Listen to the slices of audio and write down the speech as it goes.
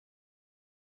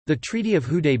The Treaty of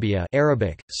Hudaybiyyah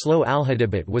Arabic, Slow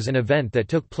al-Hudaybiyah was an event that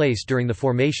took place during the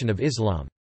formation of Islam.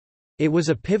 It was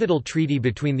a pivotal treaty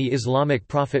between the Islamic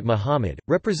prophet Muhammad,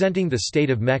 representing the state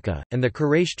of Mecca, and the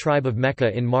Quraysh tribe of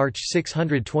Mecca in March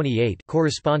 628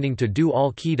 corresponding to Du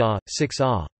al-Qidah, 6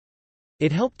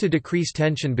 It helped to decrease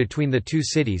tension between the two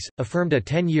cities, affirmed a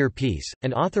 10-year peace,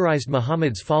 and authorized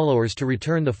Muhammad's followers to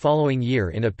return the following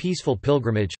year in a peaceful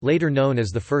pilgrimage, later known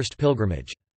as the First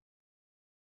Pilgrimage.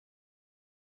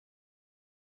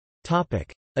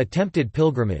 Attempted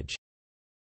pilgrimage.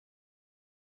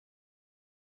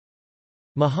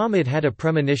 Muhammad had a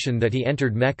premonition that he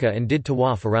entered Mecca and did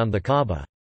tawaf around the Kaaba.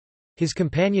 His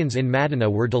companions in Madinah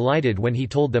were delighted when he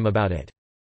told them about it.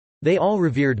 They all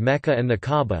revered Mecca and the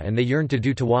Kaaba and they yearned to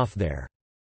do tawaf there.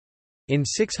 In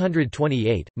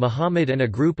 628, Muhammad and a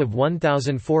group of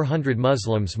 1,400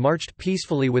 Muslims marched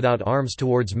peacefully without arms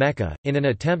towards Mecca, in an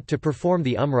attempt to perform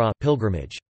the Umrah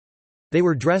pilgrimage. They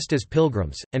were dressed as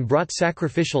pilgrims, and brought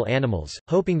sacrificial animals,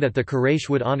 hoping that the Quraysh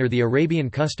would honor the Arabian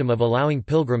custom of allowing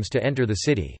pilgrims to enter the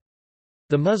city.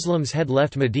 The Muslims had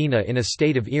left Medina in a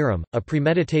state of ihram, a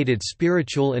premeditated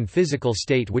spiritual and physical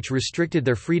state which restricted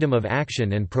their freedom of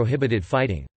action and prohibited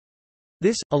fighting.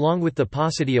 This, along with the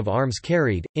paucity of arms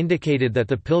carried, indicated that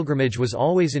the pilgrimage was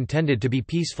always intended to be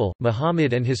peaceful.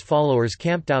 Muhammad and his followers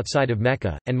camped outside of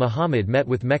Mecca, and Muhammad met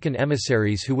with Meccan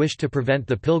emissaries who wished to prevent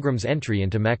the pilgrims' entry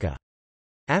into Mecca.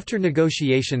 After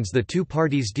negotiations, the two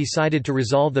parties decided to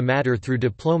resolve the matter through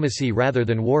diplomacy rather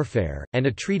than warfare, and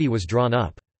a treaty was drawn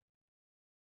up.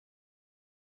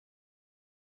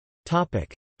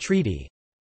 Treaty.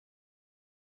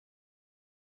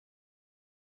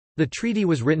 The treaty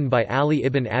was written by Ali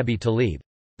ibn Abi Talib.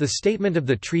 The statement of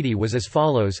the treaty was as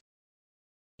follows: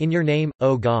 In your name,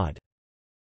 O God.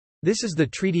 This is the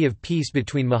treaty of peace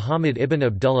between Muhammad ibn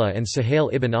Abdullah and Suhail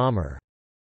ibn Amr.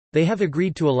 They have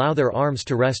agreed to allow their arms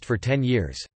to rest for 10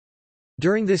 years.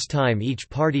 During this time each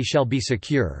party shall be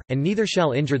secure, and neither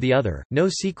shall injure the other, no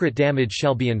secret damage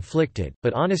shall be inflicted,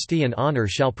 but honesty and honor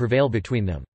shall prevail between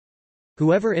them.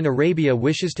 Whoever in Arabia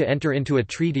wishes to enter into a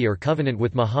treaty or covenant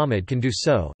with Muhammad can do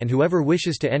so, and whoever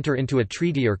wishes to enter into a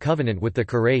treaty or covenant with the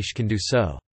Quraysh can do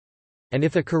so. And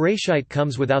if a Qurayshite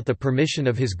comes without the permission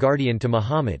of his guardian to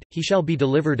Muhammad, he shall be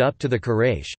delivered up to the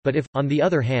Quraysh, but if, on the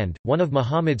other hand, one of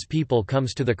Muhammad's people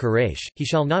comes to the Quraysh, he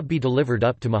shall not be delivered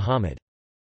up to Muhammad.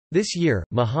 This year,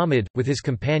 Muhammad, with his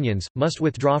companions, must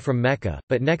withdraw from Mecca,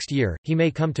 but next year, he may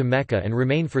come to Mecca and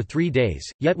remain for 3 days,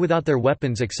 yet without their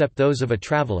weapons except those of a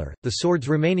traveler, the swords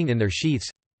remaining in their sheaths.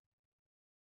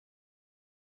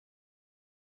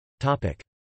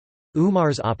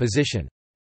 Umar's opposition.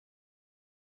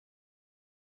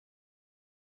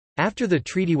 After the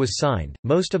treaty was signed,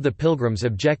 most of the pilgrims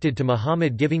objected to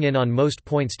Muhammad giving in on most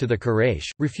points to the Quraysh,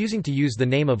 refusing to use the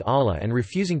name of Allah and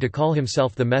refusing to call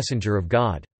himself the Messenger of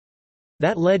God.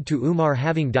 That led to Umar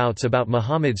having doubts about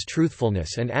Muhammad's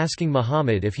truthfulness and asking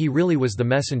Muhammad if he really was the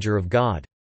Messenger of God.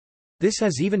 This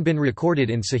has even been recorded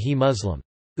in Sahih Muslim.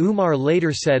 Umar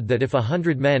later said that if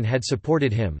 100 men had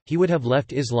supported him, he would have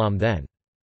left Islam then.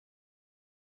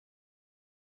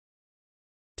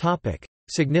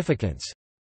 Significance.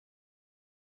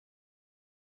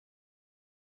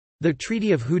 The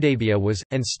Treaty of Hudaybiyyah was,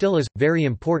 and still is, very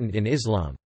important in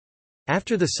Islam.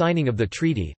 After the signing of the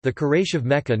treaty, the Quraysh of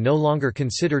Mecca no longer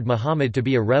considered Muhammad to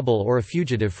be a rebel or a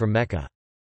fugitive from Mecca.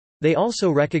 They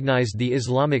also recognized the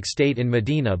Islamic State in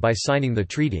Medina by signing the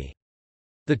treaty.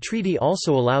 The treaty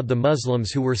also allowed the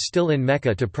Muslims who were still in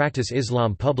Mecca to practice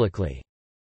Islam publicly.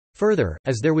 Further,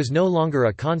 as there was no longer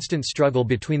a constant struggle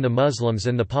between the Muslims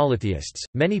and the polytheists,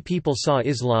 many people saw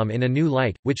Islam in a new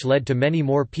light, which led to many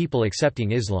more people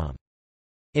accepting Islam.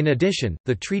 In addition,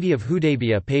 the Treaty of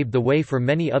Hudaybiyyah paved the way for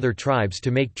many other tribes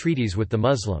to make treaties with the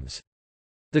Muslims.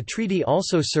 The treaty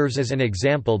also serves as an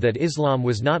example that Islam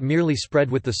was not merely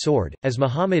spread with the sword, as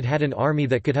Muhammad had an army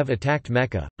that could have attacked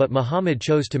Mecca, but Muhammad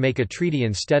chose to make a treaty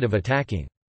instead of attacking.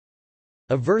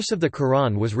 A verse of the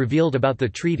Quran was revealed about the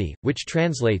treaty, which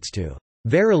translates to,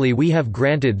 "Verily we have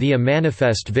granted thee a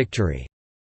manifest victory."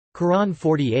 Quran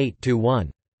 48:1.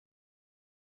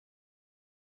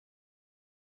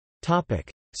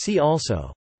 See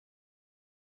also: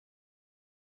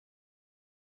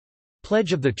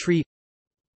 Pledge of the Treaty,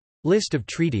 List of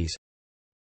treaties,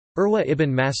 Urwa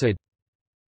ibn Mas'ud.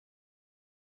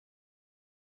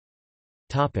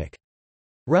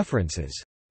 References.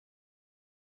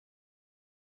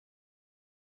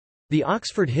 The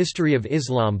Oxford History of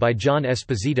Islam by John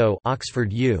Esposito,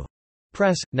 Oxford U.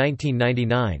 Press,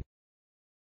 1999.